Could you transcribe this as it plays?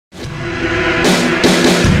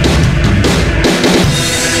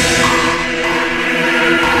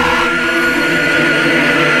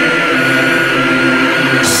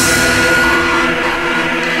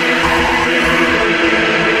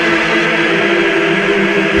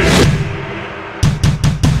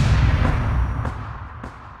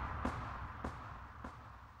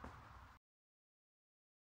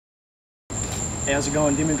how's it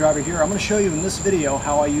going? DemonDriver here. I'm going to show you in this video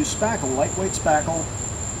how I use Spackle, lightweight Spackle,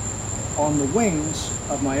 on the wings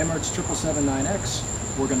of my Emirates 777-9X.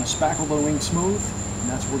 We're going to spackle the wing smooth, and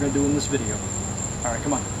that's what we're going to do in this video. Alright,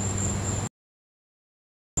 come on.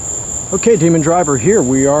 Okay, DemonDriver here.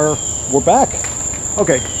 We're back.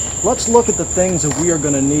 Okay, let's look at the things that we are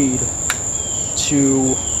going to need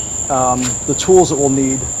to, the tools that we'll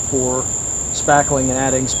need for spackling and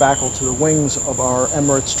adding spackle to the wings of our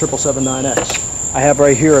Emirates 777-9X. I have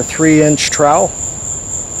right here a 3-inch trowel,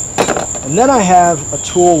 and then I have a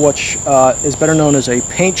tool which is better known as a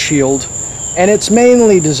paint shield, and it's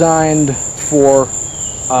mainly designed for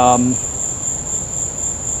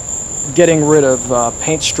getting rid of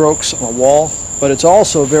paint strokes on a wall, but it's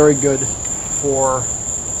also very good for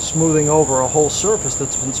smoothing over a whole surface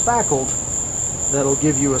that's been spackled. That'll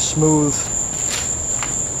give you a smooth,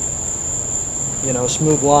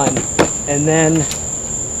 smooth line. And then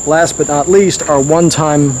last but not least, our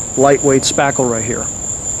one-time lightweight spackle right here.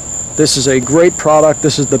 This is a great product.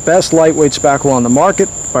 This is the best lightweight spackle on the market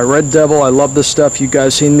by Red-Devil. I love this stuff. You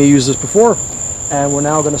guys seen me use this before. And we're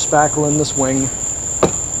now going to spackle in this wing.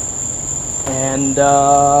 And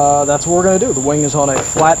that's what we're going to do. The wing is on a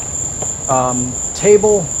flat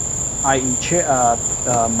table, i.e.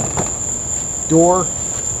 door,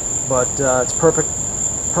 but it's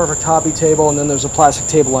perfect hobby table, and then there's a plastic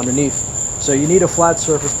table underneath. So you need a flat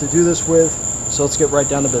surface to do this with, so let's get right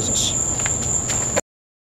down to business.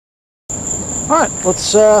 Alright,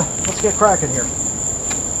 let's get cracking here.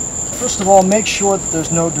 First of all, make sure that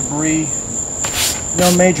there's no debris,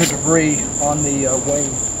 no major debris on the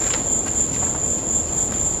wing.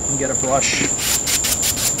 And get a brush.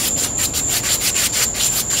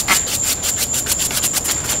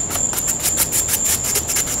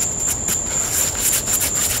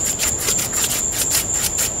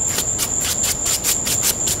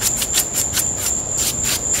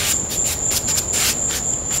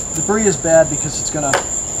 Debris is bad because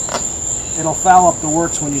it'll foul up the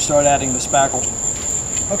works when you start adding the spackle.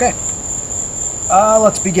 Okay,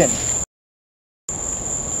 let's begin.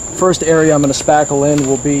 First area I'm going to spackle in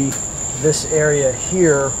will be this area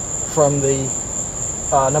here from the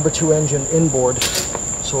number 2 engine inboard.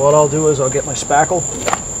 So what I'll do is I'll get my spackle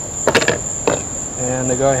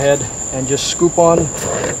and I go ahead and just scoop on.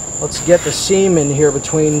 Let's get the seam in here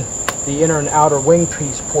between the inner and outer wing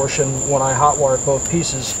piece portion when I hotwire both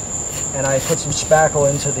pieces. And I put some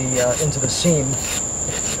spackle into the seam,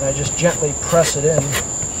 and I just gently press it in,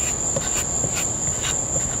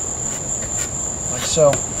 like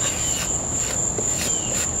so.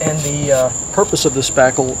 And the purpose of the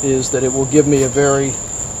spackle is that it will give me a very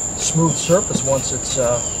smooth surface once it's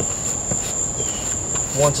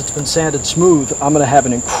been sanded smooth. I'm going to have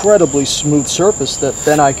an incredibly smooth surface that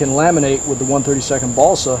then I can laminate with the 1/32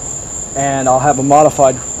 balsa, and I'll have a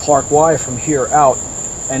modified Clark Y from here out.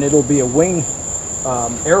 And it'll be a wing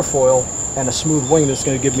airfoil and a smooth wing that's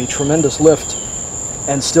going to give me tremendous lift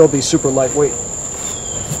and still be super lightweight.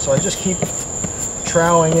 So I just keep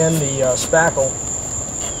troweling in the spackle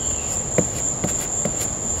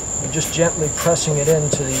and just gently pressing it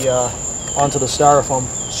into onto the styrofoam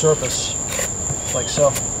surface, like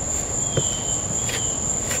so.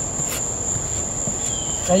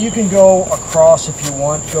 Now you can go across if you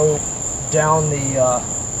want, go down the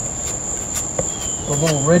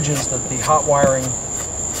little ridges that the hot wiring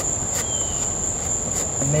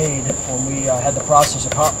made when we had the process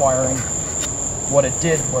of hot wiring. What it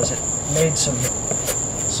did was it made some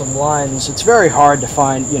lines. It's very hard to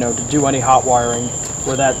find, to do any hot wiring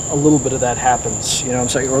where a little bit of that happens, what I'm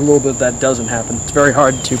saying, or a little bit of that doesn't happen. It's very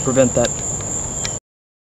hard to prevent that.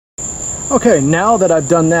 Okay, now that I've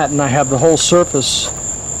done that and I have the whole surface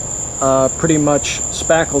pretty much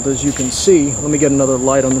spackled, as you can see, let me get another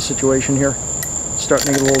light on the situation here.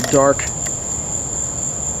 Starting to get a little dark.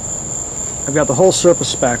 I've got the whole surface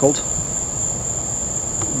spackled.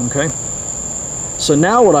 Okay. So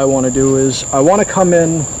now what I want to do is I want to come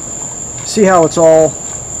in, see how it's all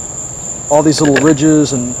these little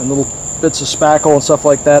ridges and little bits of spackle and stuff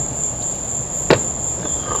like that.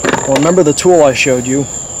 Well, remember the tool I showed you,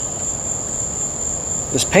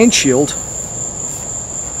 this paint shield,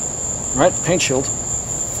 right? Paint shield.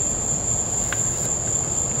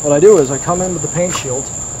 What I do is I come in with the paint shield,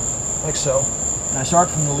 like so, and I start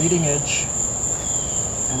from the leading edge,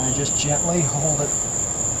 and I just gently hold it,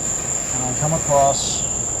 and I come across,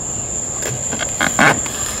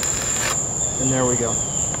 and there we go.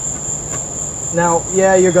 Now,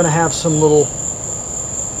 yeah, you're going to have some little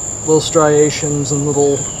striations and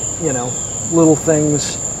little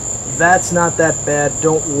things. That's not that bad.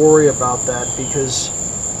 Don't worry about that, because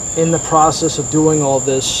in the process of doing all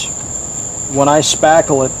this, when I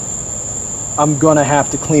spackle it, I'm gonna have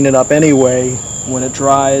to clean it up anyway when it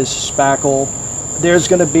dries. Spackle, there's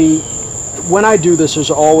gonna be, when I do this,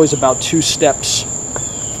 there's always about 2 steps.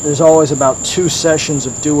 There's always about 2 sessions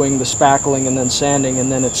of doing the spackling and then sanding,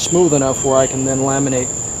 and then it's smooth enough where I can then laminate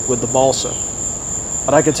with the balsa.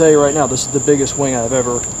 But I can tell you right now, this is the biggest wing I've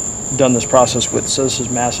ever done this process with, so this is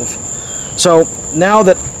massive. So now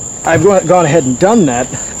that I've gone ahead and done that,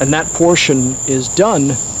 and that portion is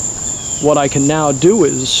done, what I can now do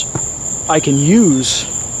is I can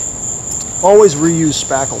always reuse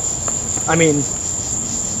spackle. I mean,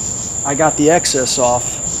 I got the excess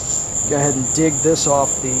off. Go ahead and dig this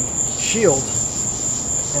off the shield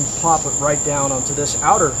and plop it right down onto this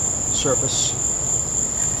outer surface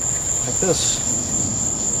like this,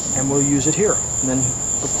 and we'll use it here. And then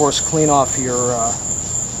of course clean off the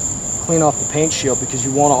paint shield, because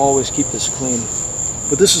you want to always keep this clean.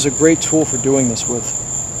 But this is a great tool for doing this with.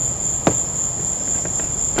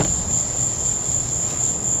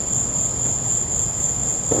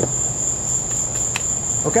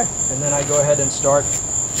 Okay, and then I go ahead and start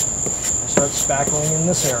spackling in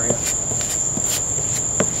this area.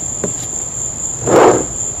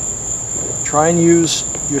 Try and use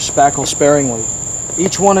your spackle sparingly.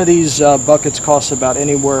 Each one of these buckets costs about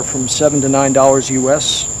anywhere from $7 to $9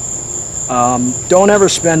 US. Don't ever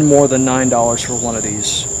spend more than $9 for one of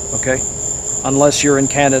these, okay? Unless you're in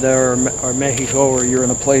Canada or Mexico, or you're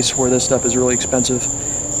in a place where this stuff is really expensive.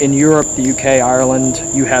 In Europe, the UK, Ireland,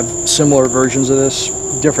 you have similar versions of this,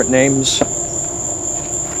 different names,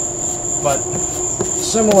 but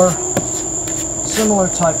similar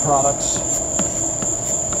type products.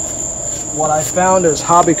 What I found is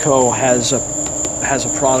Hobbyco has a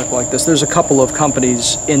product like this. There's a couple of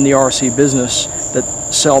companies in the RC business that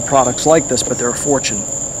sell products like this, but they're a fortune.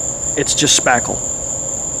 It's just spackle.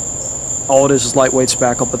 All it is lightweight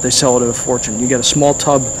spackle, but they sell it at a fortune. You get a small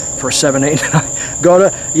tub for $7, $8. Go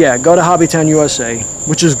to Hobbytown USA,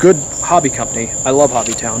 which is a good hobby company. I love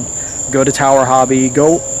Hobbytown. Go to Tower Hobby,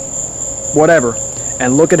 go whatever,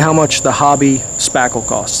 and look at how much the hobby spackle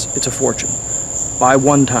costs. It's a fortune. Buy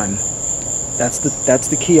one time. That's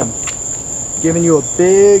the key. I'm giving you a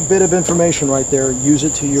big bit of information right there. Use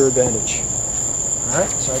it to your advantage.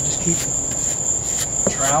 Alright, so I just keep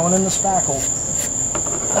troweling in the spackle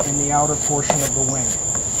in the outer portion of the wing.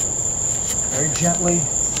 Very gently,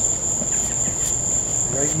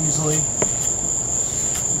 very easily,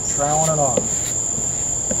 keep troweling it on.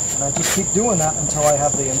 And I just keep doing that until I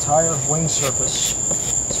have the entire wing surface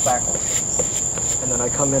spackled. And then I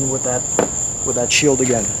come in with that shield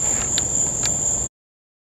again.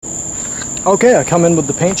 Okay, I come in with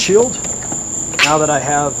the paint shield. Now that I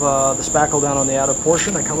have the spackle down on the outer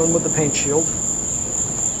portion, I come in with the paint shield.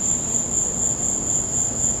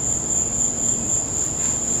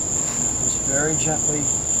 Just very gently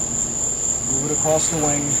move it across the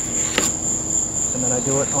wing, and then I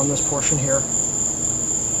do it on this portion here.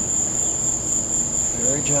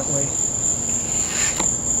 Very gently.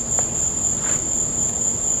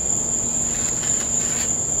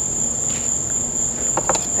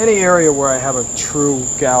 Any area where I have a true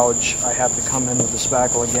gouge, I have to come in with the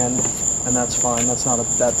spackle again, and that's fine. That's not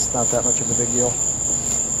that much of a big deal.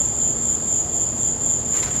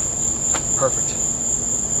 Perfect.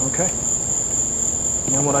 Okay.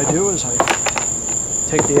 And then what I do is I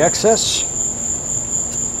take the excess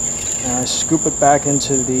and I scoop it back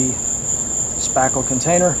into the spackle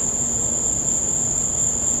container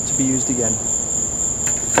to be used again.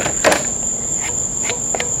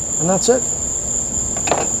 And that's it.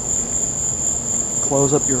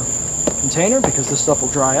 Close up your container, because this stuff will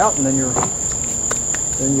dry out, and then you're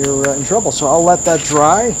in trouble. So I'll let that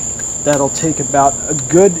dry. That'll take about a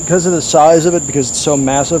good, because of the size of it, because it's so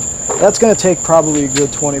massive, that's going to take probably a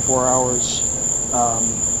good 24 hours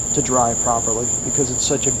to dry properly, because it's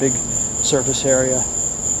such a big surface area.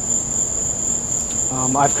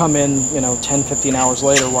 I've come in, 10, 15 hours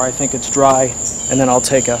later where I think it's dry, and then I'll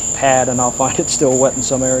take a pad and I'll find it still wet in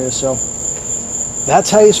some areas. So that's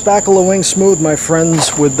how you spackle a wing smooth, my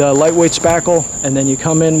friends, with lightweight spackle. And then you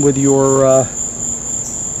come in with your, I'll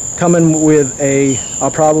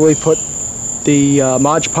probably put the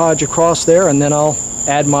Mod Podge across there, and then I'll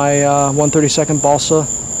add my 1/32 balsa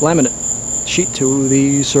laminate sheet to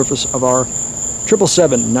the surface of our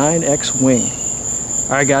 777 9X wing.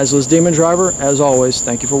 Alright guys, this is DemonDriver. As always,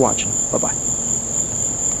 thank you for watching. Bye-bye.